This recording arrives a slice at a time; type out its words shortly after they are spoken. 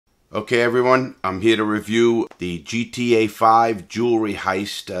Okay, everyone, I'm here to review the GTA 5 jewelry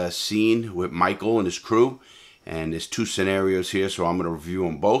heist scene with Michael and his crew. And there's two scenarios here, so I'm going to review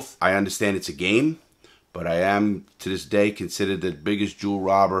them both. I understand it's a game, but I am, to this day, considered the biggest jewel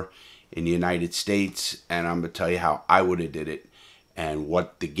robber in the United States. And I'm going to tell you how I would have did it, and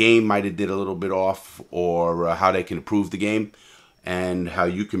what the game might have did a little bit off, or how they can improve the game, and how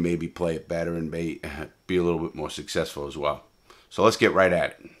you can maybe play it better and be a little bit more successful as well. So let's get right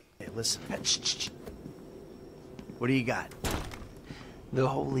at it. Hey, listen. What do you got? The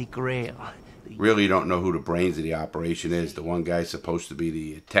Holy Grail. Really don't know who the brains of the operation is. The one guy's supposed to be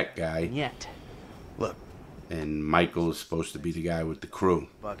the tech guy. Yet. Look. And Michael is supposed to be the guy with the crew.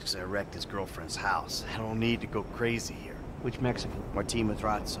 Bucks, I wrecked his girlfriend's house. I don't need to go crazy here. Which Mexican? Martin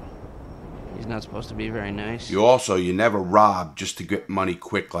Madrazo. He's not supposed to be very nice. You never rob just to get money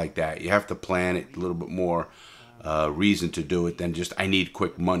quick like that. You have to plan it a little bit more. Reason to do it than just, I need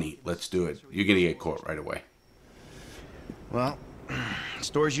quick money, let's do it. You're gonna get caught right away. Well,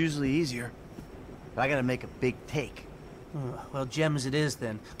 store's usually easier, but I gotta make a big take. Well, gems it is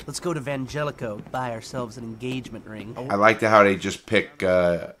then. Let's go to Vangelico, buy ourselves an engagement ring. I like how they just pick,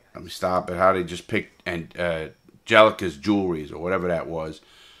 let me stop it, how they just pick Angelica's jewelries or whatever that was.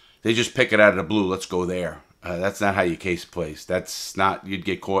 They just pick it out of the blue, let's go there. That's not how you case a place. That's not, you'd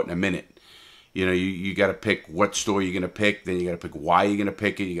get caught in a minute. You know, you got to pick what store you're going to pick. Then you got to pick why you're going to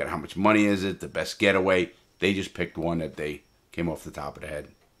pick it. You got how much money is it, the best getaway. They just picked one that they came off the top of the head.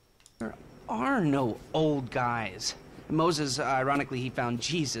 There are no old guys. Moses, ironically, he found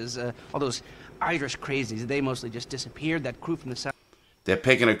Jesus. All those Irish crazies, they mostly just disappeared. That crew from the south. They're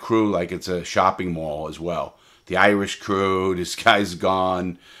picking a crew like it's a shopping mall as well. The Irish crew, this guy's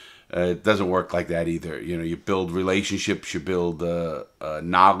gone. It doesn't work like that either. You know, you build relationships, you build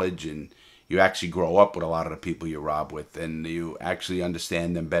knowledge, and you actually grow up with a lot of the people you rob with, and you actually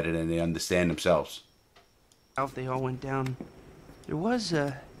understand them better than they understand themselves. They all went down. There was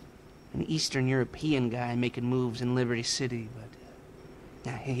an Eastern European guy making moves in Liberty City,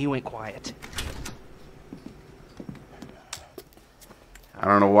 but he went quiet. I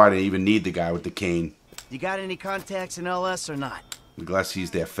don't know why they even need the guy with the cane. You got any contacts in LS or not? Unless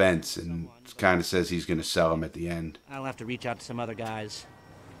he's their fence, and kind of says he's going to sell them at the end. I'll have to reach out to some other guys.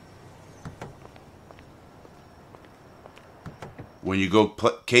 When you go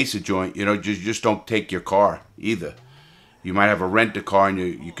case a joint, you know, just don't take your car either. You might have a rent-a-car and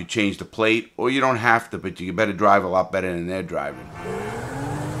you could change the plate, or you don't have to, but you better drive a lot better than they're driving.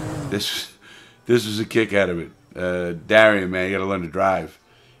 This was a kick out of it. Darian, man, you got to learn to drive.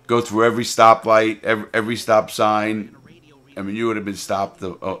 Go through every stoplight, every stop sign. I mean, you would have been stopped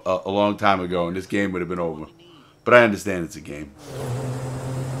a long time ago, and this game would have been over. But I understand it's a game.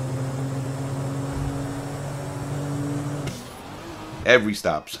 Every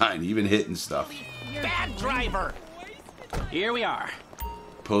stop sign, even hitting stuff. Bad driver! Here we are.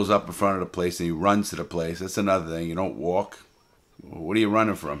 Pulls up in front of the place and he runs to the place. That's another thing. You don't walk. What are you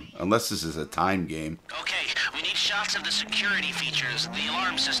running from? Unless this is a time game. Okay, we need shots of the security features, the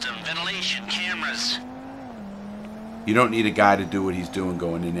alarm system, ventilation, cameras. You don't need a guy to do what he's doing,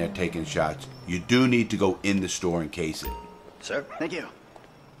 going in there taking shots. You do need to go in the store and case it. Sir, thank you.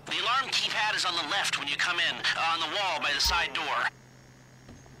 The alarm keypad is on the left when you come in, on the wall by the side door.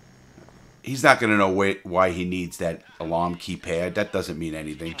 He's not going to know why he needs that alarm keypad. That doesn't mean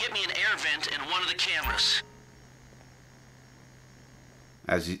anything. Get me an air vent in one of the cameras.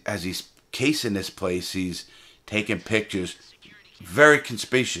 As he's casing this place, he's taking pictures. Very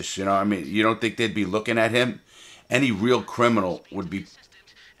conspicuous, you know. I mean, you don't think they'd be looking at him? Any real criminal would be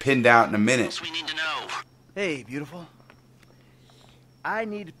pinned out in a minute. We need to know. Hey, beautiful. I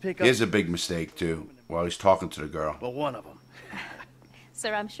need to pick up... Here's a big mistake, too, while he's talking to the girl. Well, one of them.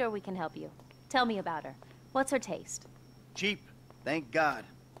 Sir, I'm sure we can help you. Tell me about her. What's her taste? Cheap, thank God.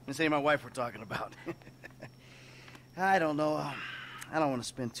 This ain't my wife we're talking about. I don't know. I don't want to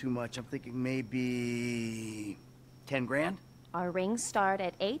spend too much. I'm thinking maybe 10 grand. Our rings start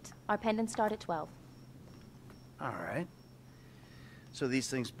at 8. Our pendants start at 12. All right. So these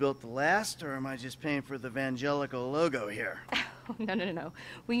things built to last, or am I just paying for the Vangelico logo here? No.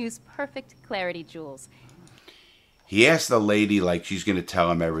 We use perfect clarity jewels. He asked the lady like she's going to tell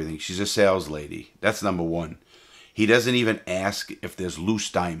him everything. She's a sales lady. That's number one. He doesn't even ask if there's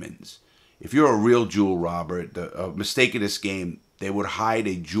loose diamonds. If you're a real jewel robber, a mistake in this game, they would hide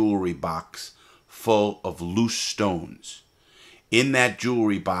a jewelry box full of loose stones. In that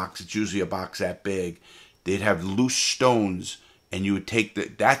jewelry box, it's usually a box that big, they'd have loose stones, and you would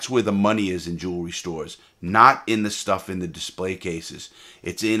take that's where the money is in jewelry stores, not in the stuff in the display cases.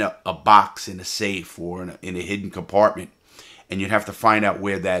 It's in a box in a safe or in a hidden compartment. and you'd have to find out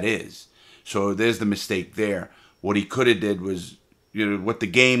where that is. So there's the mistake there. What he could have did was, you know, what the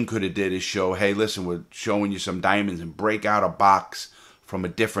game could have did is show, hey, listen, we're showing you some diamonds, and break out a box from a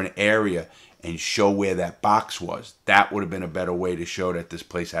different area and show where that box was. That would have been a better way to show that this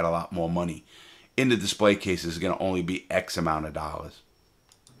place had a lot more money. In the display case is going to only be X amount of dollars.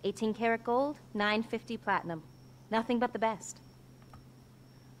 18 karat gold, 950 platinum. Nothing but the best.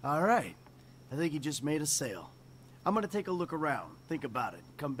 All right. I think you just made a sale. I'm gonna take a look around, think about it,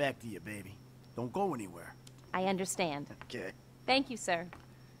 come back to you, baby. Don't go anywhere. I understand. Okay. Thank you, sir.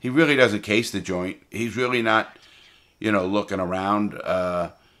 He really doesn't case the joint. He's really not, you know, looking around.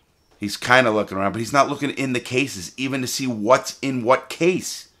 He's kind of looking around, but he's not looking in the cases, even to see what's in what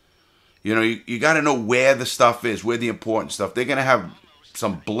case. You know, you got to know where the stuff is, where the important stuff. They're going to have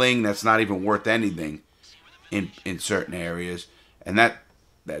some bling that's not even worth anything in certain areas, and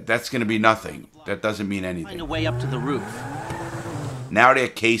that's going to be nothing. That doesn't mean anything. Find a way up to the roof. Now they're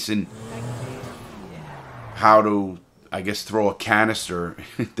casing how to, I guess, throw a canister.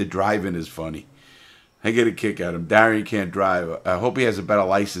 The driving is funny. I get a kick out of him. Darian can't drive. I hope he has a better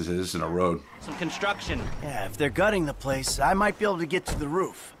license than this in a road. Some construction. Yeah, if they're gutting the place, I might be able to get to the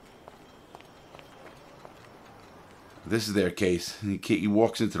roof. This is their case. He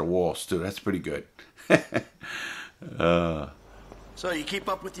walks into the walls, too. That's pretty good. So you keep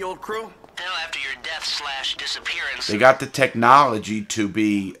up with the old crew? Hell, after your death/disappearance. They got the technology to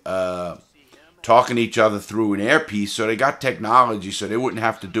be talking to each other through an earpiece, so they got technology so they wouldn't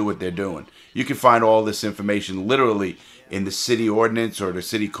have to do what they're doing. You can find all this information literally in the city ordinance or the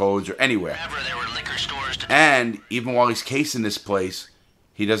city codes or anywhere. There were liquor stores to... And even while he's casing this place,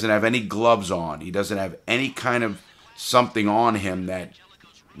 he doesn't have any gloves on. He doesn't have any kind of something on him that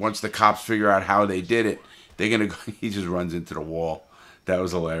once the cops figure out how they did it, they're going to go... He just runs into the wall. That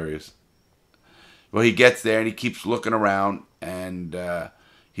was hilarious. Well, he gets there and he keeps looking around, and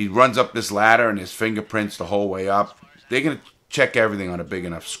he runs up this ladder and his fingerprints the whole way up. They're going to check everything on a big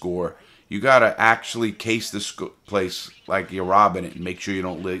enough score. You got to actually case this place like you're robbing it and make sure you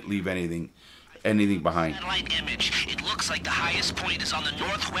don't leave anything behind. Satellite image. It looks like the highest point is on the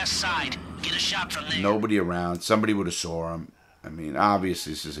northwest side. Get a shot from there. Nobody around. Somebody would have saw him. I mean,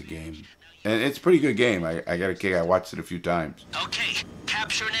 obviously this is a game. And it's a pretty good game. I got a kick. I watched it a few times. Okay,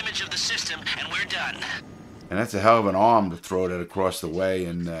 capture an image of the system and we're done. And that's a hell of an arm to throw that across the way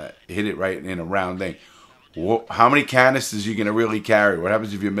and hit it right in a round thing. How many canisters are you going to really carry? What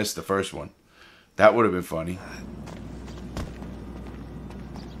happens if you miss the first one? That would have been funny.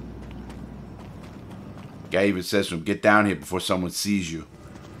 Guy even says to him, get down here before someone sees you.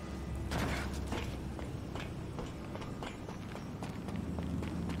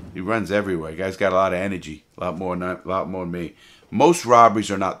 He runs everywhere. Guy's got a lot of energy. A lot more than me. Most robberies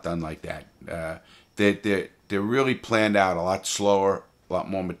are not done like that. They're really planned out a lot slower, a lot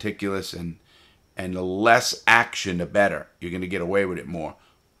more meticulous, and the less action, the better. You're going to get away with it more.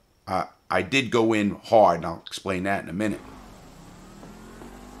 I did go in hard, and I'll explain that in a minute.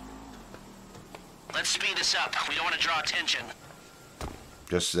 Let's speed this up. We don't want to draw attention.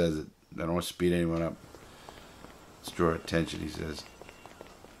 Just says it. I don't want to speed anyone up. Let's draw attention, he says.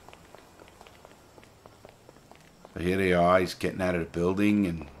 But here they are. He's getting out of the building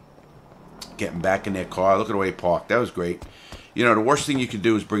and getting back in their car. Look at the way he parked. That was great. You know, the worst thing you can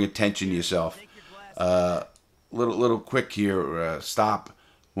do is bring attention to yourself. Little quick here, stop.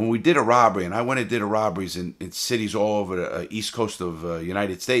 When we did a robbery, and I went and did robberies in cities all over the east coast of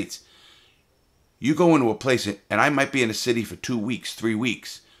United States, you go into a place, and I might be in a city for 2 weeks, 3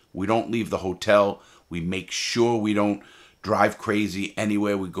 weeks. We don't leave the hotel. We make sure we don't drive crazy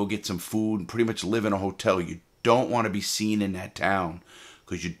anywhere. We go get some food and pretty much live in a hotel. You don't want to be seen in that town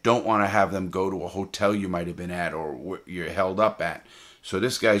because you don't want to have them go to a hotel you might have been at or where you're held up at. So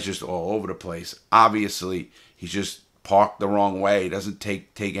this guy's just all over the place. Obviously, he's just parked the wrong way. He doesn't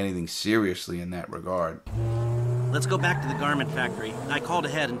take anything seriously in that regard. Let's go back to the garment factory. I called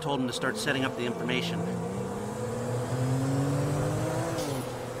ahead and told him to start setting up the information.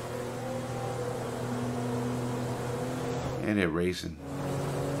 And they're racing.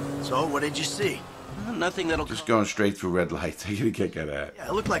 So, what did you see? Nothing that'll... Just going straight through red lights. I get a kick out of that. Yeah,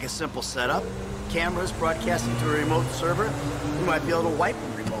 it looked like a simple setup. Cameras broadcasting to a remote server. You might be able to wipe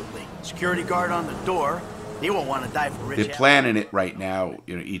them remotely. Security guard on the door. He won't want to die for rich. They're planning it right now.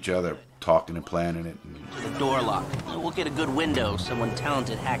 You know, each other talking and planning it. The door lock. We'll get a good window. Someone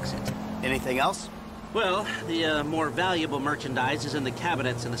talented hacks it. Anything else? Well, the more valuable merchandise is in the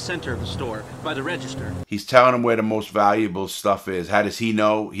cabinets in the center of the store, by the register. He's telling him where the most valuable stuff is. How does he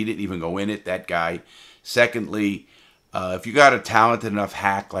know? He didn't even go in it, that guy. Secondly, if you got a talented enough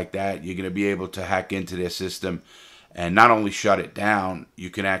hack like that, you're going to be able to hack into their system And not only shut it down, you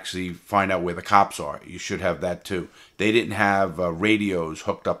can actually find out where the cops are. You should have that too. They didn't have radios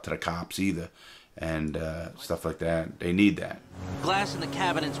hooked up to the cops either, and stuff like that. They need that. Glass in the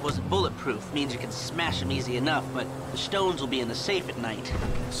cabinets wasn't bulletproof. Means you can smash them easy enough, but the stones will be in the safe at night.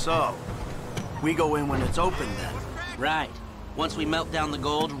 So, we go in when it's open then? Right. Once we melt down the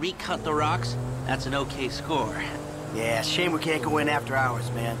gold, recut the rocks, that's an okay score. Yeah, shame we can't go in after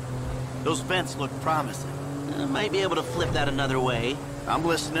hours, man. Those vents look promising. Might be able to flip that another way. I'm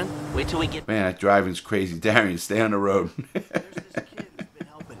listening. Wait till we get... Man, that driving's crazy. Darian, stay on the road. There's this kid who's been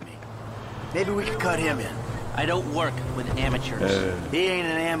helping me. Maybe we could cut him in. I don't work with amateurs. He ain't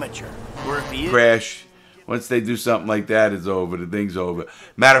an amateur. Or if he is... Crash. Once they do something like that, it's over. The thing's over.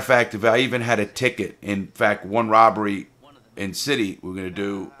 Matter of fact, if I even had a ticket, in fact, one robbery in city we're going to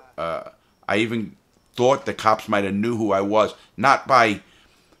do, I even thought the cops might have knew who I was. Not by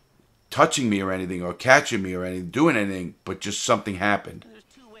touching me or anything, or catching me or anything, doing anything, but just something happened.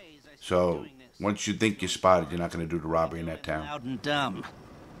 So, once you think you're spotted, you're not going to do the robbery in that town. Loud and dumb.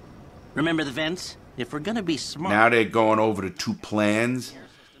 Remember the vents? If we're going to be smart... Now they're going over the two plans,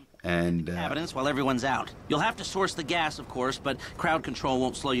 and... Evidence while everyone's out. You'll have to source the gas, of course, but crowd control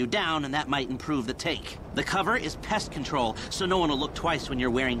won't slow you down, and that might improve the take. The cover is pest control, so no one will look twice when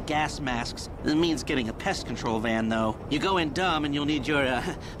you're wearing gas masks. It means getting a pest control van, though. You go in dumb, and you'll need your,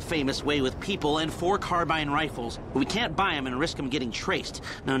 famous way with people and 4 carbine rifles. But we can't buy them and risk them getting traced.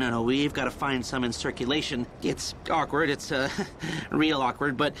 No, we've got to find some in circulation. It's awkward, it's, real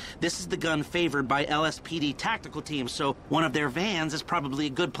awkward, but this is the gun favored by LSPD tactical teams, so one of their vans is probably a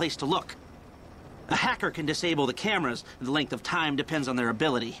good place to look. A hacker can disable the cameras. The length of time depends on their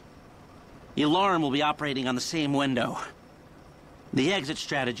ability. The alarm will be operating on the same window. The exit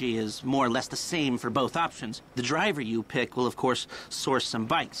strategy is more or less the same for both options. The driver you pick will, of course, source some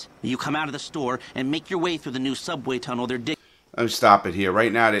bikes. You come out of the store and make your way through the new subway tunnel they're digging. Let me stop it here.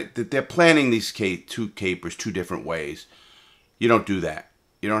 Right now, they're planning these two capers two different ways. You don't do that.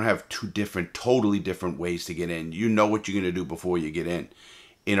 You don't have totally different ways to get in. You know what you're going to do before you get in.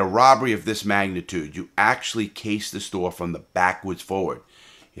 In a robbery of this magnitude, you actually case the store from the backwards forward.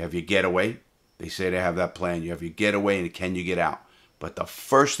 You have your getaway. They say they have that plan. You have your getaway, and can you get out? But the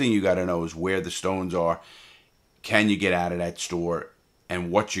first thing you got to know is where the stones are. Can you get out of that store?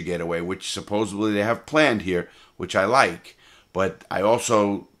 And what's your getaway, which supposedly they have planned here, which I like. But I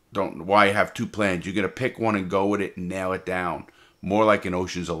also don't know why you have two plans. You're going to pick one and go with it and nail it down. More like in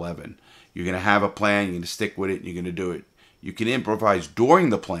Ocean's 11. You're going to have a plan. You're going to stick with it, and you're going to do it. You can improvise during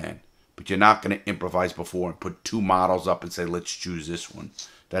the plan, but you're not going to improvise before and put 2 models up and say, let's choose this one.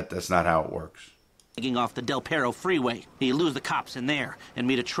 That's not how it works. Digging off the Del Perro freeway. You lose the cops in there and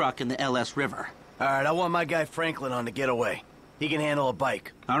meet a truck in the LS River. All right, I want my guy Franklin on the getaway. He can handle a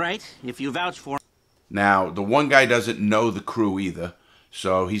bike. All right, if you vouch for him. Now, the one guy doesn't know the crew either,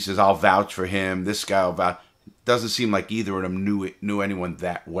 so he says, I'll vouch for him. This guy will vouch. Doesn't seem like either of them knew anyone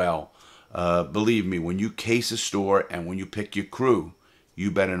that well. Believe me, when you case a store and when you pick your crew,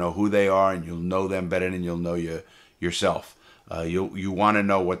 you better know who they are, and you'll know them better than you'll know yourself. You want to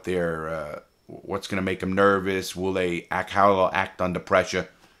know what what's going to make them nervous. How they'll act under pressure.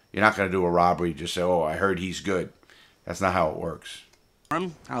 You're not going to do a robbery just say, oh, I heard he's good. That's not how it works.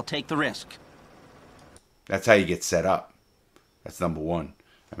 I'll take the risk. That's how you get set up. That's number one.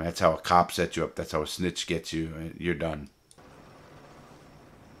 I mean, that's how a cop sets you up. That's how a snitch gets you. You're done.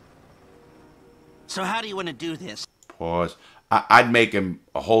 So how do you want to do this? Pause. I'd make him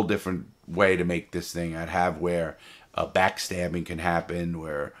a whole different way to make this thing. I'd have where backstabbing can happen,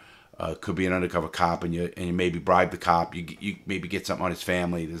 where could be an undercover cop, and you maybe bribe the cop. You maybe get something on his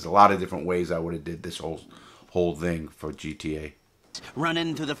family. There's a lot of different ways I would have did this whole thing for GTA. Run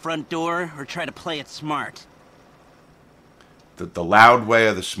in through the front door or try to play it smart? The loud way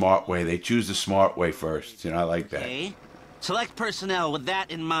or the smart way? They choose the smart way first. I like that. Okay. Select personnel with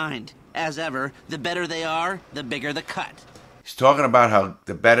that in mind. As ever, the better they are, the bigger the cut. He's talking about how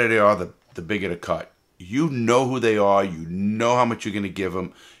the better they are, the bigger the cut. You know who they are. You know how much you're going to give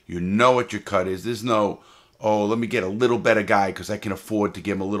them. You know what your cut is. There's no, oh, let me get a little better guy because I can afford to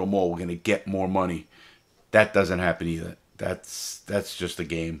give him a little more. We're going to get more money. That doesn't happen either. That's just a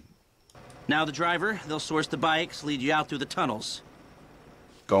game. Now the driver, they'll source the bikes, lead you out through the tunnels.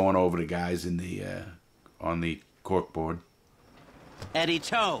 Going over the guys in the on the corkboard. Eddie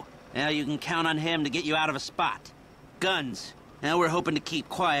Toe. Now you can count on him to get you out of a spot. Guns. Now we're hoping to keep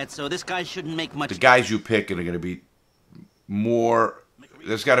quiet, so this guy shouldn't make much... The guys you pick are going to be more...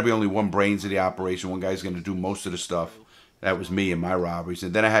 There's got to be only one brains of the operation. One guy's going to do most of the stuff. That was me in my robberies.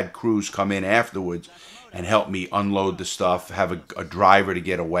 And then I had crews come in afterwards and help me unload the stuff, have a driver to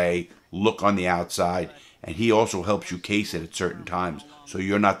get away, look on the outside, and he also helps you case it at certain times, so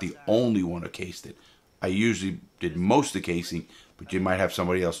you're not the only one who cased it. I usually did most of the casing, but you might have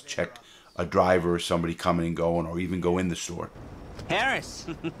somebody else check a driver or somebody coming and going, or even go in the store. Harris.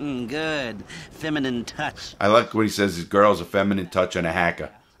 Good. Feminine touch. I like when he says his girl's a feminine touch and a hacker.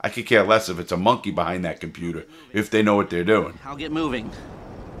 I could care less if it's a monkey behind that computer, if they know what they're doing. I'll get moving.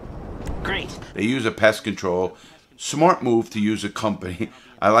 Great. They use a pest control. Smart move to use a company.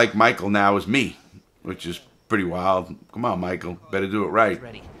 I like Michael now as me, which is pretty wild. Come on, Michael. Better do it right.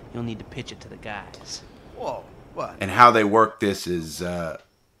 Ready. You'll need to pitch it to the guys. Whoa, what? And how they work this is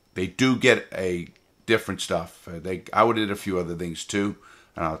they do get a different stuff. I would have did a few other things too,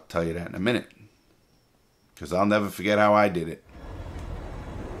 and I'll tell you that in a minute. Because I'll never forget how I did it.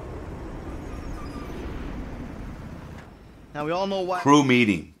 Now we all know why. Crew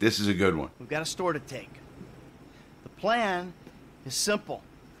meeting. This is a good one. We've got a store to take. The plan is simple,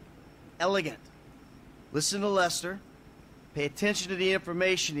 elegant. Listen to Lester, pay attention to the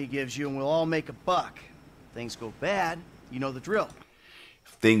information he gives you, and we'll all make a buck. If things go bad, you know the drill.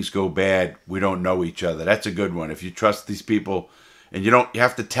 If things go bad, we don't know each other. That's a good one. If you trust these people, and you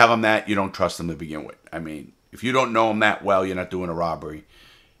have to tell them that you don't trust them to begin with. I mean, if you don't know them that well, you're not doing a robbery.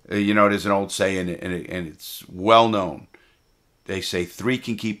 There's an old saying, and it's well known. They say 3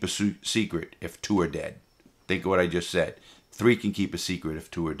 can keep a secret if 2 are dead. Think of what I just said. 3 can keep a secret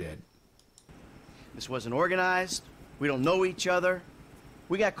if 2 are dead. This wasn't organized. We don't know each other.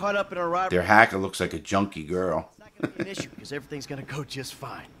 We got caught up in a robbery. Their hacker looks like a junkie girl. It's not going to be an issue because everything's going to go just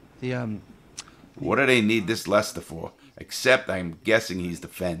fine. What do they need this Lester for? Except I'm guessing he's the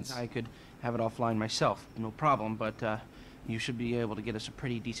fence. I could have it offline myself, no problem, but you should be able to get us a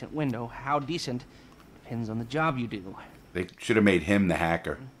pretty decent window. How decent depends on the job you do. They should have made him the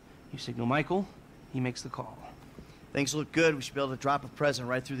hacker. You signal Michael, he makes the call. Things look good. We should be able to drop a present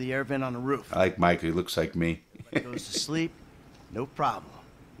right through the air vent on the roof. I like Michael. He looks like me. If he goes to sleep, no problem.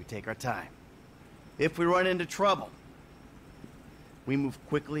 We take our time. If we run into trouble, we move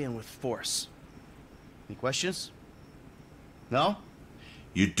quickly and with force. Any questions? No?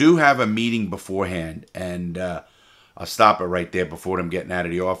 You do have a meeting beforehand, and I'll stop it right there before them getting out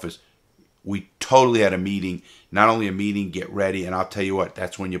of the office. We totally had a meeting. Not only a meeting, get ready, and I'll tell you what,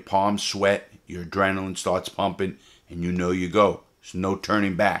 that's when your palms sweat, your adrenaline starts pumping, and you know you go. There's no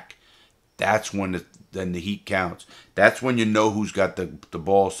turning back. That's when then the heat counts. That's when you know who's got the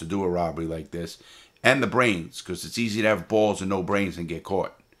balls to do a robbery like this, and the brains, because it's easy to have balls and no brains and get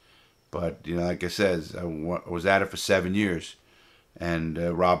caught. But, like I says, I was at it for 7 years and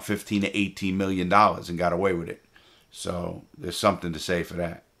robbed $15 to $18 million and got away with it. So there's something to say for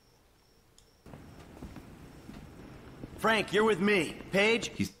that. Frank, you're with me.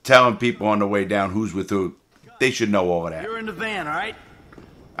 Paige? He's telling people on the way down who's with who. They should know all of that. You're in the van, all right?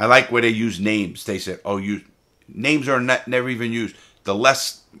 I like where they use names. They said, names are never even used. The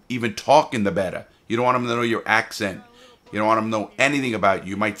less even talking, the better. You don't want them to know your accent. You don't want them to know anything about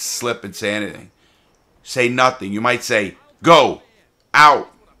you. You might slip and say anything. Say nothing. You might say, go,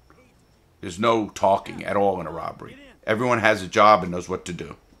 out. There's no talking at all in a robbery. Everyone has a job and knows what to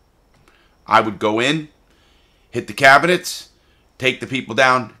do. I would go in, hit the cabinets, take the people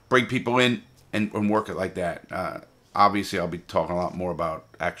down, bring people in, and work it like that. Obviously, I'll be talking a lot more about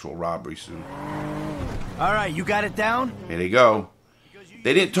actual robbery soon. All right, you got it down? Here they go.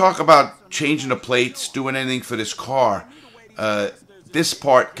 They didn't talk about changing the plates, doing anything for this car. This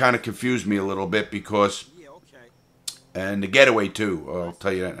part kind of confused me a little bit because... And the getaway, too. I'll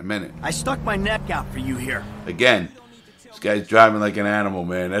tell you that in a minute. I stuck my neck out for you here. Again, this guy's driving like an animal,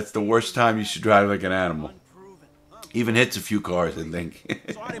 man. That's the worst time you should drive like an animal. Even hits a few cars, I think.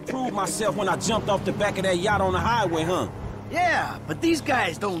 So I didn't prove myself when I jumped off the back of that yacht on the highway, huh? Yeah, but these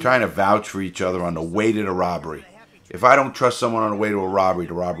guys don't... Trying to vouch for each other on the way to the robbery. If I don't trust someone on the way to a robbery,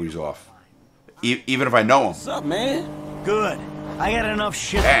 the robbery's off. Even if I know them. What's up, man? Good. I got enough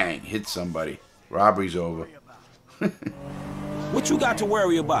shit... Bang, hit somebody. Robbery's over. What you got to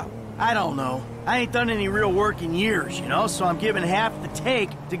worry about? I don't know. I ain't done any real work in years, so I'm giving half the take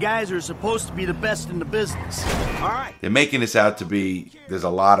to guys who are supposed to be the best in the business. All right. They're making this out to be, there's a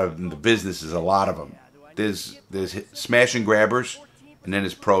lot of, in the business, there's a lot of them. There's smash and grabbers, and then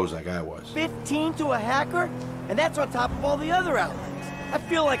there's pros like I was. 15 to a hacker? And that's on top of all the other outlets. I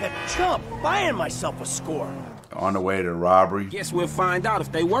feel like a chump buying myself a score. On the way to the robbery. Guess we'll find out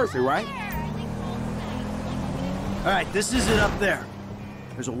if they worth it, right? All right, this is it up there.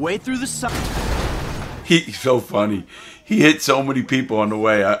 There's a way through the side. He's so funny. He hit so many people on the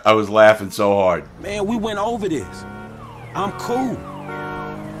way. I was laughing so hard. Man, we went over this. I'm cool.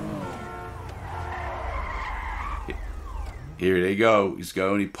 Here they go. He's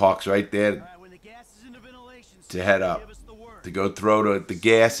going. He parks right there. When the gas is in the vent to head up. To go throw the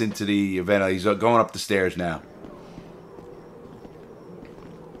gas into the event. He's going up the stairs now.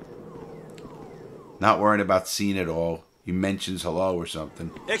 Not worrying about seeing it all. He mentions hello or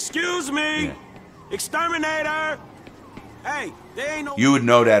something. Excuse me! Yeah. Exterminator! Hey, there ain't no... You would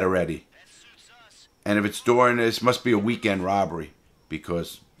know that already. And if it's during this, must be a weekend robbery.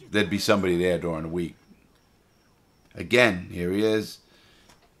 Because there'd be somebody there during the week. Again, here he is.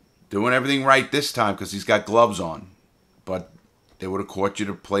 Doing everything right this time because he's got gloves on. But they would have caught you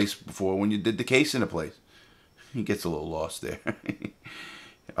the place before when you did the case in the place. He gets a little lost there.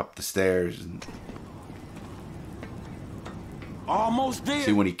 Up the stairs. And... Almost there.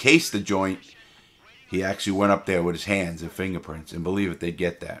 See, when he cased the joint, he actually went up there with his hands and fingerprints. And believe it, they'd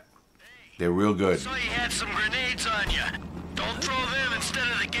get that. They're real good. So you had some grenades on you. Don't throw them instead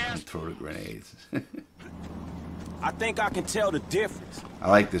of the gas. Don't throw the grenades. I think I can tell the difference. I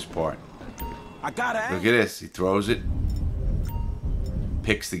like this part. I gotta ask. Look at this. He throws it.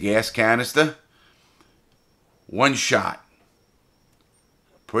 Picks the gas canister. One shot.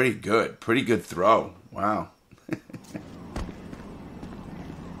 Pretty good. Pretty good throw. Wow.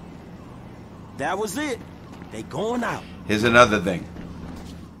 That was it. They going out. Here's another thing.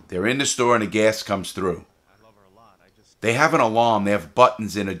 They're in the store and the gas comes through. They have an alarm. They have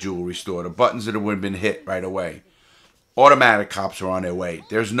buttons in a jewelry store. The buttons that would have been hit right away. Automatic cops are on their way.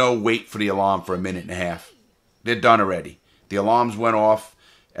 There's no wait for the alarm for a minute and a half. They're done already. The alarms went off.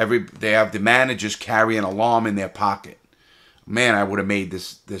 They have the managers carry an alarm in their pocket. Man, I would have made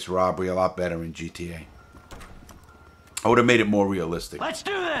this robbery a lot better in GTA. I would have made it more realistic. Let's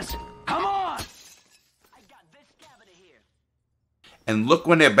do this. Come on. I got this cabinet here. And look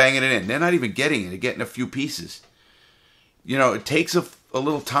when they're banging it in. They're not even getting it. They're getting a few pieces. You know, it takes a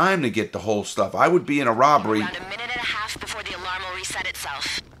little time to get the whole stuff. I would be in a robbery. Around a minute and a half before the alarm will reset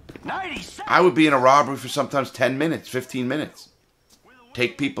itself. 90 seconds. I would be in a robbery for sometimes 10 minutes, 15 minutes.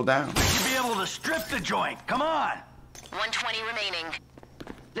 Take people down. You should be able to strip the joint. Come on. 120 remaining.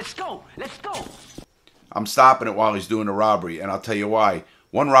 Let's go. Let's go. I'm stopping it while he's doing the robbery, and I'll tell you why.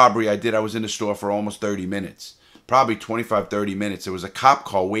 One robbery I did, I was in the store for almost 30 minutes. Probably 25, 30 minutes. There was a cop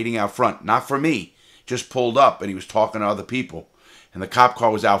car waiting out front. Not for me. Just pulled up, and he was talking to other people. And the cop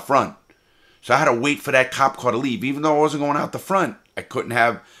car was out front. So I had to wait for that cop car to leave. Even though I wasn't going out the front, I couldn't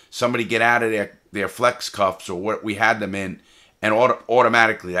have somebody get out of their flex cuffs or what we had them in, and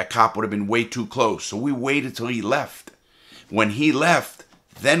automatically that cop would have been way too close. So we waited till he left. When he left,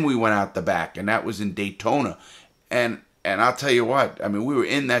 then we went out the back, and that was in Daytona. And I'll tell you what, I mean, we were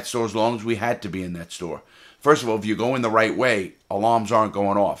in that store as long as we had to be in that store. First of all, if you're going the right way, alarms aren't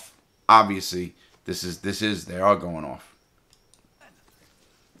going off. Obviously, they are going off.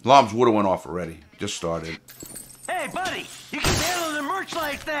 Alarms would have went off already. Just started. Hey, buddy. You can handle the merch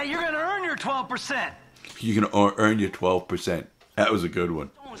like that. You're going to earn your 12%. You're going to earn your 12%. That was a good one.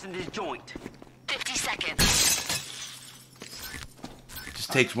 Stones in this joint. 50 seconds.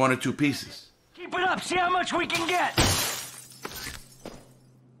 Just takes one or two pieces. Keep it up. See how much we can get.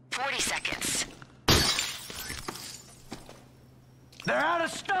 40 seconds. They're out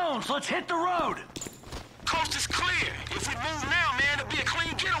of stones. Let's hit the road. Coast is clear. If we move now, man, it'll be a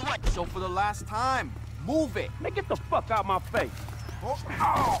clean getaway. So for the last time, move it. Man, get the fuck out my face.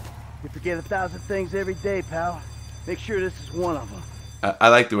 You forget 1,000 things every day, pal. Make sure this is one of them. I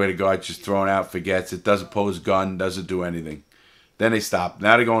like the way the guard's just thrown out, forgets it, doesn't pose gun, doesn't do anything. Then they stop.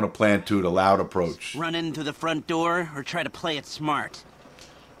 Now they're going to plan 2, the loud approach. Run into the front door or try to play it smart.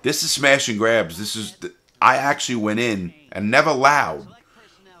 This is smash and grabs. I actually went in and never loud.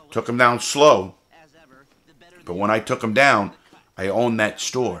 Took him down slow. But when I took him down, I owned that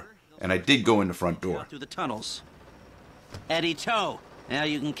store. And I did go in the front door. Through the tunnels. Eddie Toe. Now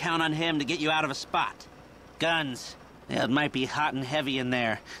you can count on him to get you out of a spot. Guns. Yeah, it might be hot and heavy in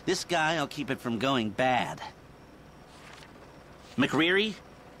there. This guy will keep it from going bad. McReary?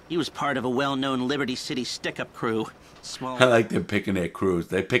 He was part of a well-known Liberty City stick-up crew. Small. I like them picking their crews.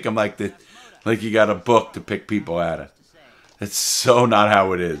 They pick them like you got a book to pick people out of. It's so not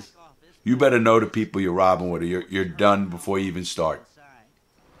how it is. You better know the people you're robbing with, or you're done before you even start.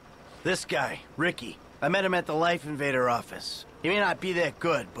 This guy, Ricky. I met him at the Life Invader office. He may not be that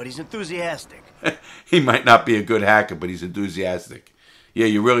good, but he's enthusiastic. He might not be a good hacker, but he's enthusiastic. Yeah,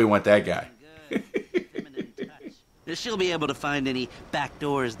 you really want that guy. She'll be able to find any back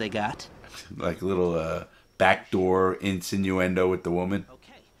doors they got. Like a little backdoor insinuendo with the woman.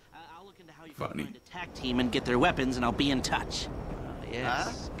 Okay, I'll look into how you Funny. can find a tack team and get their weapons, and I'll be in touch.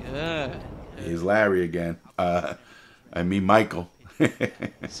 Yes, good. Here's Larry again. I mean Michael.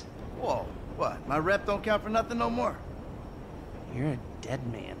 Whoa, what? My rep don't count for nothing no more. You're a dead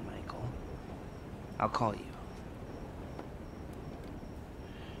man, Michael. I'll call you.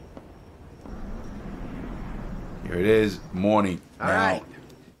 Here it is, morning. All now, right.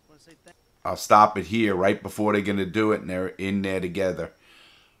 I'll stop it here right before they're going to do it, and they're in there together.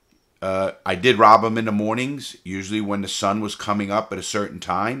 I did rob them in the mornings, usually when the sun was coming up at a certain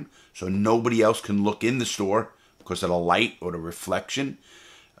time, so nobody else can look in the store because of the light or the reflection.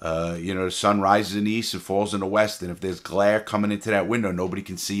 You know, the sun rises in the east and falls in the west, and if there's glare coming into that window, nobody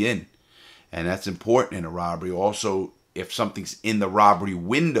can see in. And that's important in a robbery. Also, if something's in the robbery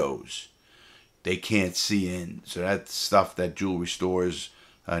windows, they can't see in. So that's stuff that jewelry stores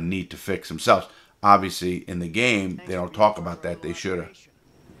need to fix themselves. Obviously, in the game, they don't talk about that. They should have.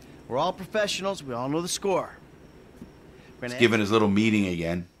 We're all professionals. We all know the score. He's giving his little meeting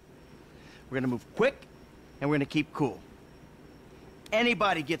again. We're going to move quick, and we're going to keep cool.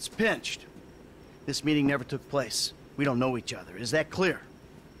 Anybody gets pinched. This meeting never took place. We don't know each other. Is that clear?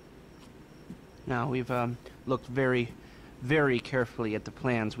 Now, we've looked very, very carefully at the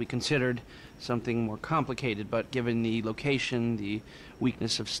plans. We considered something more complicated, but given the location, the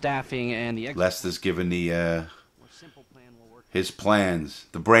weakness of staffing, and the... Lester's given the, his plans.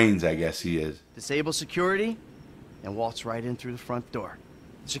 The brains, I guess he is. Disable security and waltz right in through the front door.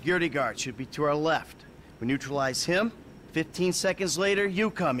 The security guard should be to our left. We neutralize him. 15 seconds later,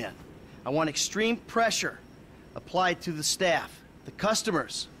 you come in. I want extreme pressure applied to the staff. The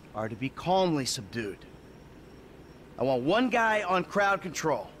customers are to be calmly subdued. I want one guy on crowd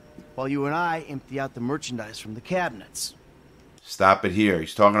control while you and I empty out the merchandise from the cabinets. Stop it here.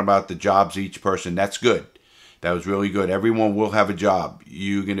 He's talking about the jobs of each person. That's good. That was really good. Everyone will have a job.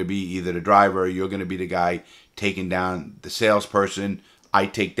 You're going to be either the driver or you're going to be the guy taking down the salesperson. I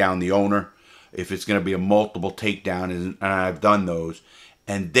take down the owner. If it's going to be a multiple takedown, and I've done those.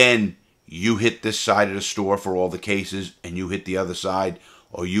 And then you hit this side of the store for all the cases, and you hit the other side,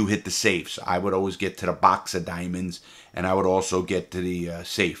 or you hit the safes. I would always get to the box of diamonds, and I would also get to the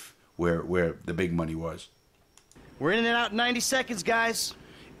safe where the big money was. We're in and out in 90 seconds, guys.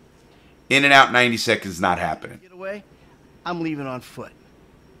 In and out 90 seconds, not happening. Get away. I'm leaving on foot.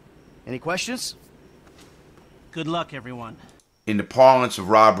 Any questions? Good luck, everyone. In the parlance of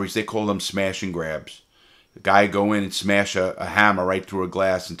robberies, they call them smash and grabs. The guy go in and smash a hammer right through a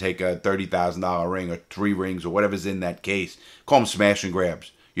glass and take a $30,000 ring or 3 rings or whatever's in that case. Call them smash and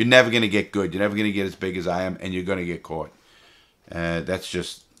grabs. You're never going to get good. You're never going to get as big as I am, and you're going to get caught. That's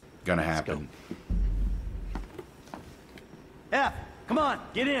just going to happen. F, come on,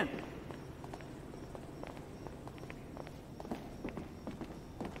 get in.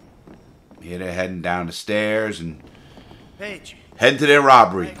 Here they're heading down the stairs and Paige. heading to their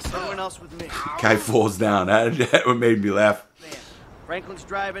robbery. Thanks. Everyone else with me. Guy falls down. That made me laugh. Man, Franklin's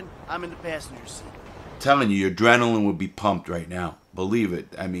driving. I'm in the passenger seat. I'm telling you, your adrenaline would be pumped right now. Believe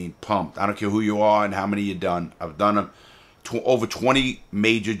it. I mean, pumped. I don't care who you are and how many you've done. I've done over 20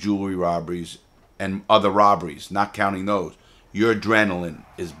 major jewelry robberies and other robberies, not counting those. Your adrenaline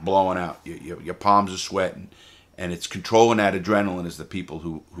is blowing out. Your palms are sweating. And it's controlling that adrenaline is the people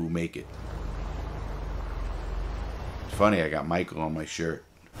who make it. It's funny, I got Michael on my shirt.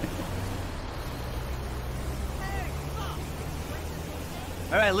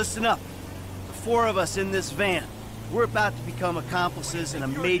 All right, listen up. The 4 of us in this van. We're about to become accomplices in a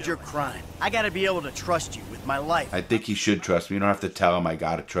major crime. I gotta be able to trust you with my life. I think he should trust me. You don't have to tell him I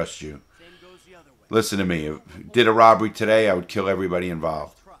gotta trust you. Listen to me. If I did a robbery today, I would kill everybody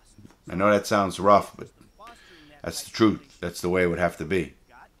involved. I know that sounds rough, but that's the truth. That's the way it would have to be.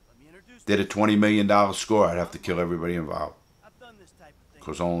 Did a $20 million score, I'd have to kill everybody involved.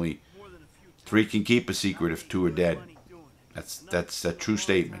 Because only 3 can keep a secret if 2 are dead. That's a true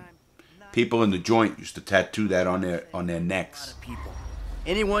statement. People in the joint used to tattoo that on their necks.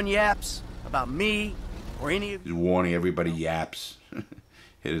 Anyone yaps about me or any of He's warning everybody yaps.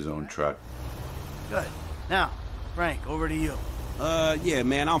 Hit his own truck. Good. Now, Frank, over to you. Yeah,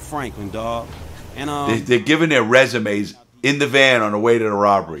 man, I'm Franklin, dog. And They're giving their resumes in the van on the way to the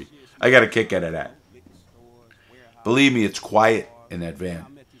robbery. I got a kick out of that. Believe me, it's quiet in that van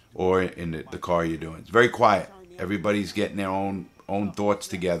or in the car you're doing. It's very quiet. Everybody's getting their own thoughts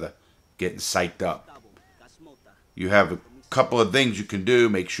together, getting psyched up. You have a couple of things you can do.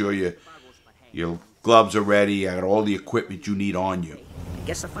 Make sure your gloves are ready. I got all the equipment you need on you. I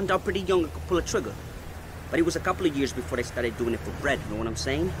guess I found out pretty young I could pull a trigger. But it was a couple of years before I started doing it for bread, you know what I'm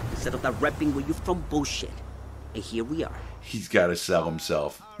saying? Instead of that repping where you from bullshit. And here we are. He's got to sell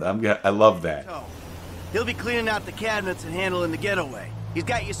himself. I love that. He'll be cleaning out the cabinets and handling the getaway. He's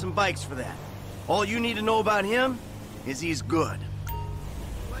got you some bikes for that. All you need to know about him is he's good.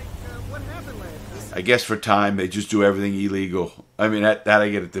 I guess for time, they just do everything illegal. I mean, that I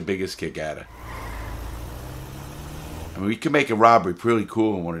get the biggest kick out of. I mean, we could make a robbery pretty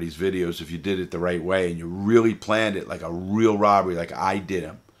cool in one of these videos if you did it the right way and you really planned it like a real robbery, like I did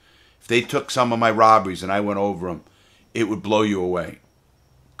them. If they took some of my robberies and I went over them, it would blow you away.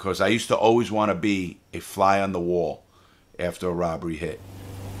 Because I used to always want to be a fly on the wall after a robbery hit.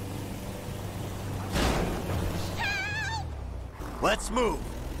 Let's move.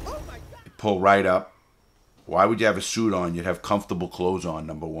 You pull right up. Why would you have a suit on? You'd have comfortable clothes on,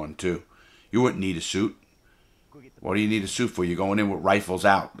 number one, too. You wouldn't need a suit. What do you need a suit for? You're going in with rifles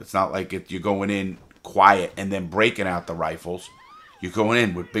out. It's not like you're going in quiet and then breaking out the rifles. You're going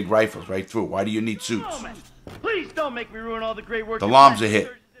in with big rifles right through. Why do you need suits? Please don't make me ruin all the great work. The alarms are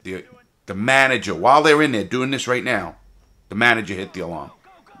hit. The manager, while they're in there doing this right now, the manager hit the alarm.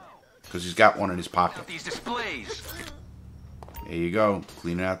 Because he's got one in his pocket. These displays. There you go.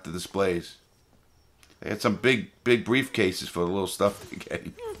 Cleaning out the displays. They had some big briefcases for the little stuff they're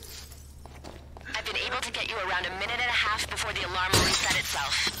getting. I've been able to get you around a minute and a half before the alarm will reset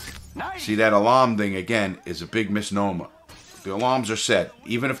itself. Nice. See, that alarm thing, again, is a big misnomer. The alarms are set.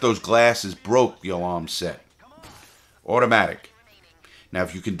 Even if those glasses broke, the alarm's set. Automatic. Now,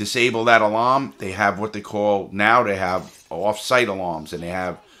 if you can disable that alarm, they have what they call, now they have off-site alarms, and they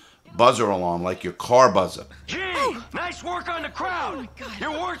have buzzer alarm, like your car buzzer. Gee, nice work on the crowd.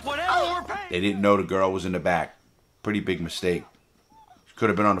 You're worth whatever we're paying. They didn't know the girl was in the back. Pretty big mistake. She could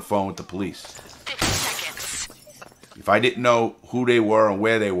have been on the phone with the police. 50 seconds. If I didn't know who they were and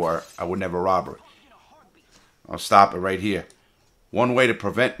where they were, I would never rob her. I'll stop it right here. One way to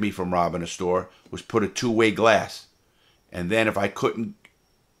prevent me from robbing a store was put a two-way glass. And then if I couldn't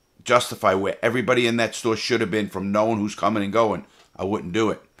justify where everybody in that store should have been from knowing who's coming and going, I wouldn't do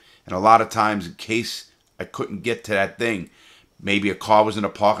it. And a lot of times, in case I couldn't get to that thing, maybe a car was in a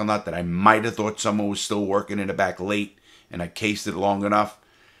parking lot that I might have thought someone was still working in the back late, and I cased it long enough.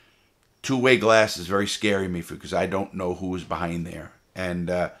 Two-way glass is very scary to me because I don't know who is behind there.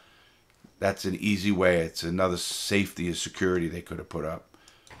 And that's an easy way. It's another safety and security they could have put up.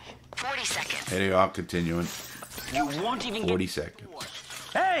 40 seconds. There you are, continuing. You won't even 40 seconds.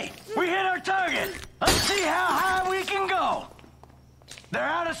 Hey, we hit our target. Let's see how high we can go. They're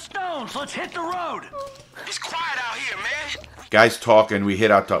out of stones. Let's hit the road. It's quiet out here, man. Guys talking, we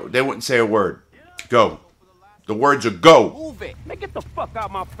hit our target. They wouldn't say a word. Go. The words are go. Move it. Man, get the fuck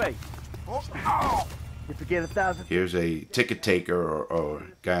out my face. Oh. You forget 1,000. Here's a ticket taker or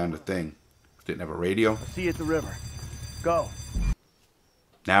guy on the thing. Didn't have a radio. See you at the river. Go.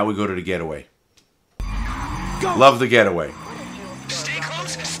 Now we go to the getaway. Go. Love the getaway. Stay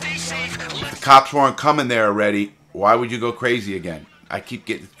close, stay safe. If the cops weren't coming there already, why would you go crazy again? I keep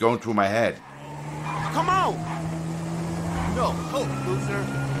going through my head. Come on. No, hope, loser.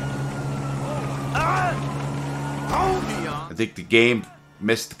 I think the game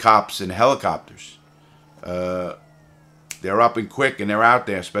missed the cops and helicopters. They're up and quick and they're out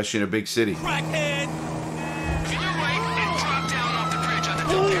there, especially in a big city.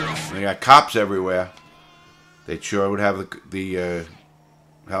 They got cops everywhere. They sure would have the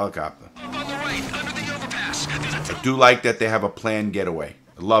helicopter. I do like that they have a planned getaway.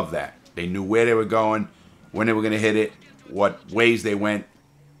 I love that. They knew where they were going, when they were going to hit it, what ways they went.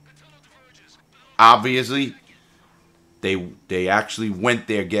 Obviously, they actually went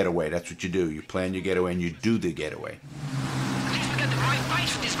their getaway. That's what you do. You plan your getaway and you do the getaway.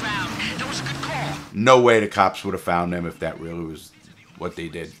 No way the cops would have found them if that really was what they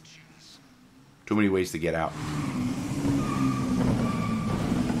did. Too many ways to get out.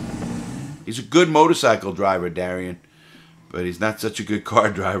 He's a good motorcycle driver, Darian, but he's not such a good car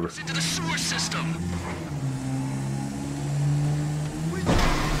driver. Into the sewer system.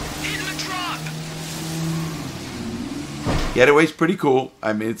 Hitting the drop. Getaway's pretty cool.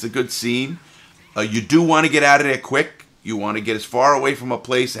 I mean, it's a good scene. You do want to get out of there quick. You want to get as far away from a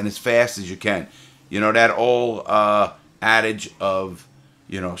place and as fast as you can. You know that old adage of,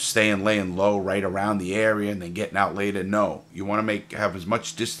 staying laying low right around the area and then getting out later. No, you want to have as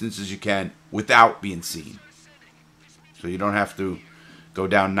much distance as you can without being seen. So you don't have to go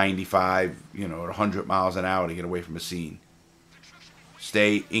down 95, at 100 miles an hour to get away from a scene.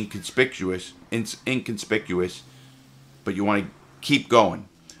 Stay inconspicuous, but you want to keep going.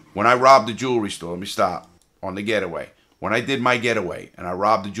 When I robbed the jewelry store, let me stop on the getaway. When I did my getaway and I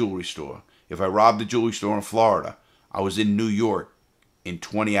robbed the jewelry store, if I robbed the jewelry store in Florida, I was in New York in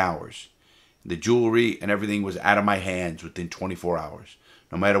 20 hours. The jewelry and everything was out of my hands within 24 hours.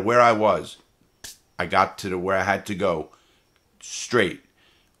 No matter where I was, I got to where I had to go straight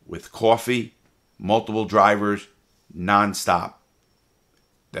with coffee, multiple drivers, non-stop.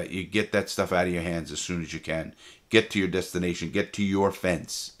 That you get that stuff out of your hands as soon as you can. Get to your destination. Get to your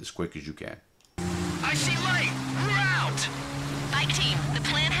fence as quick as you can. I see light. We're out.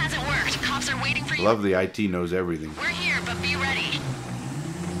 for you. Love the IT knows everything. We're here, but be ready.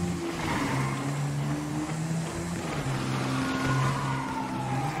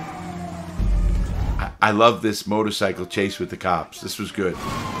 I love this motorcycle chase with the cops. This was good.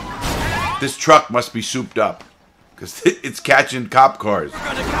 This truck must be souped up because it's catching cop cars,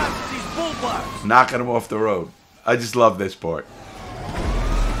 knocking them off the road. I just love this part.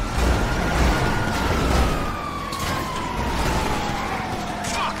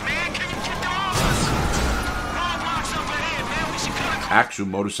 Actual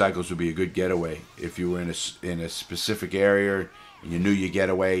motorcycles would be a good getaway if you were in a specific area and you knew your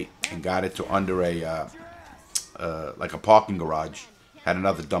getaway and got it to under a like a parking garage, had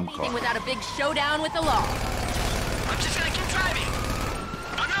another dump car. Without a big showdown with the law. I'm just gonna keep driving.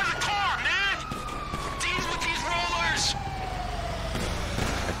 Another car, man. Deal with these rollers.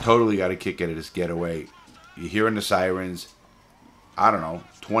 I totally got a kick out of this getaway. You're hearing the sirens. I don't know,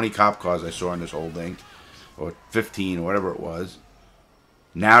 20 cop cars I saw in this whole thing, or 15 or whatever it was.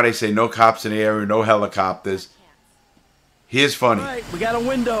 Now they say no cops in the area, no helicopters. Here's funny. All right, we got a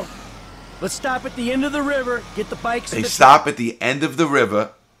window. Let's stop at the end of the river, get the bikes. They stop at the end of the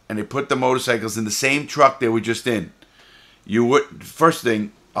river, and they put the motorcycles in the same truck they were just in. You would first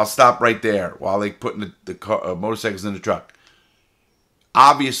thing, I'll stop right there while they putting the motorcycles in the truck.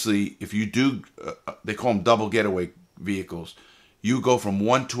 Obviously, if you do, they call them double getaway vehicles. You go from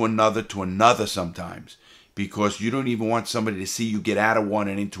one to another sometimes, because you don't even want somebody to see you get out of one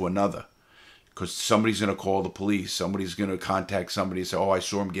and into another. Because somebody's going to call the police. Somebody's going to contact somebody and say, oh, I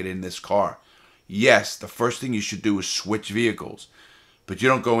saw him get in this car. Yes, the first thing you should do is switch vehicles. But you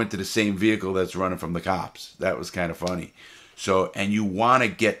don't go into the same vehicle that's running from the cops. That was kind of funny. So, and you want to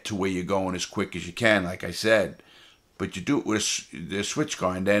get to where you're going as quick as you can, like I said. But you do it with a switch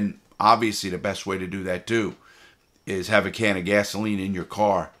car. And then, obviously, the best way to do that, too, is have a can of gasoline in your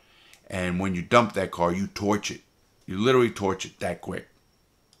car. And when you dump that car, you torch it. You literally torch it that quick.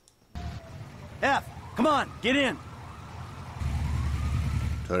 F, come on, get in.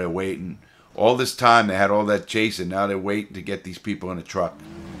 So they're waiting. All this time they had all that chasing. Now they're waiting to get these people in a truck.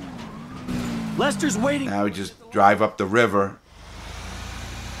 Lester's waiting. Now we just drive up the river.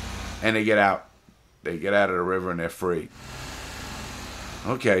 And they get out. They get out of the river and they're free.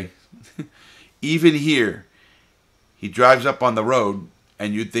 Okay. Even here, he drives up on the road.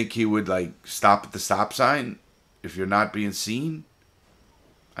 And you'd think he would, like, stop at the stop sign if you're not being seen?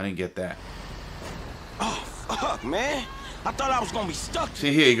 I didn't get that. Oh, fuck, man. I thought I was gonna be stuck.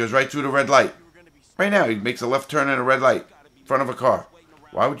 See here, he goes right through the red light. Right now, he makes a left turn in a red light in front of a car.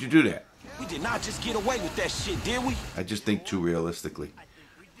 Why would you do that? We did not just get away with that shit, did we? I just think too realistically.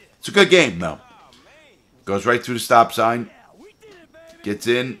 It's a good game, though. Goes right through the stop sign. Gets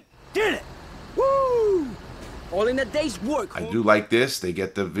in. Did it! Woo! All in a day's work. I do like this. They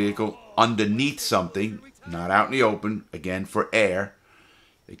get the vehicle underneath something, not out in the open, again, for air.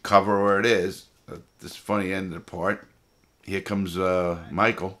 They cover where it is. This funny end of the part. Here comes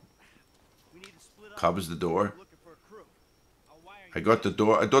Michael. Covers the door. I thought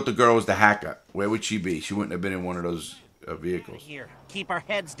the girl was the hacker. Where would she be? She wouldn't have been in one of those vehicles. Here, keep our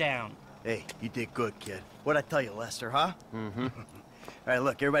heads down. Hey, you did good, kid. What'd I tell you, Lester, huh? Mm-hmm. All right,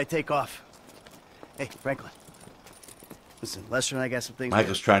 look, everybody take off. Hey, Franklin. Listen, Lester and I got some things.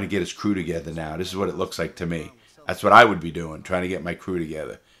 Michael's trying to get his crew together now. This is what it looks like to me. That's what I would be doing, trying to get my crew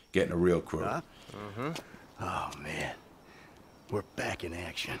together. Getting a real crew. Huh? Mm-hmm. Oh, man. We're back in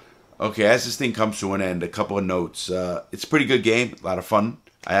action. Okay, as this thing comes to an end, a couple of notes. It's a pretty good game. A lot of fun.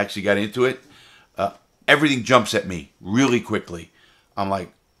 I actually got into it. Everything jumps at me really quickly. I'm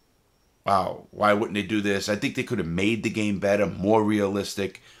like, wow, why wouldn't they do this? I think they could have made the game better, more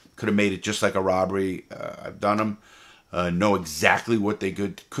realistic. Could have made it just like a robbery. I've done them. Know exactly what they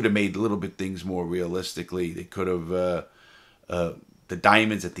could have made a little bit things more realistically. They could have the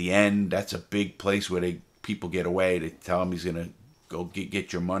diamonds at the end. That's a big place where people get away. They tell him he's gonna go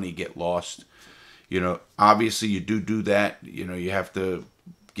get your money, get lost. You know, obviously you do that. You know, you have to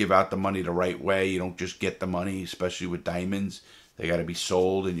give out the money the right way. You don't just get the money, especially with diamonds. They got to be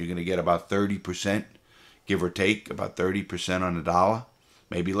sold, and you're gonna get about 30%, give or take, about 30% on the dollar,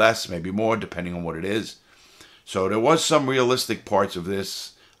 maybe less, maybe more, depending on what it is. So there was some realistic parts of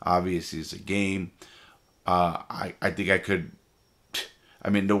this. Obviously, it's a game. I think I could... I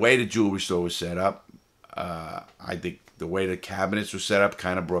mean, the way the jewelry store was set up, I think the way the cabinets were set up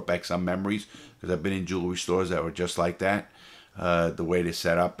kind of brought back some memories. Because I've been in jewelry stores that were just like that. The way they're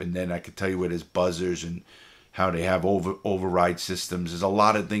set up. And then I could tell you where there's buzzers and how they have override systems. There's a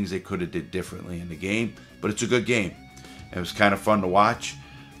lot of things they could have did differently in the game. But it's a good game. And it was kind of fun to watch.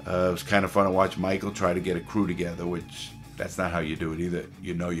 It was kind of fun to watch Michael try to get a crew together, which that's not how you do it either.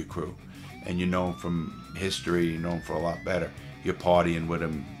 You know your crew. and you know him from history, you know him for a lot better. You're partying with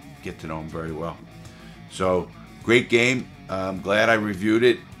him, get to know him very well. So, great game. I'm glad I reviewed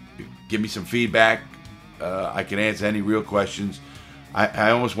it. Give me some feedback. I can answer any real questions.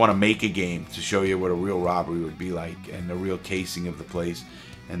 I almost want to make a game to show you what a real robbery would be like, and the real casing of the place,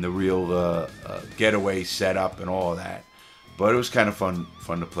 and the real getaway setup and all of that. But it was kind of fun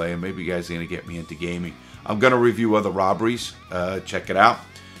to play, and maybe you guys are going to get me into gaming. I'm going to review other robberies. Check it out.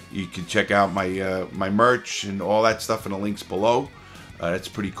 You can check out my my merch and all that stuff in the links below. That's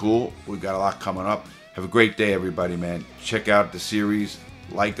pretty cool. We've got a lot coming up. Have a great day, everybody, man. Check out the series.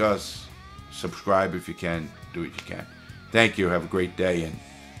 Like us. Subscribe if you can. Do what you can. Thank you. Have a great day, and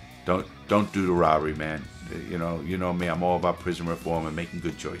don't do the robbery, man. You know me. I'm all about prison reform and making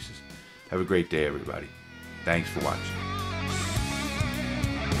good choices. Have a great day, everybody. Thanks for watching.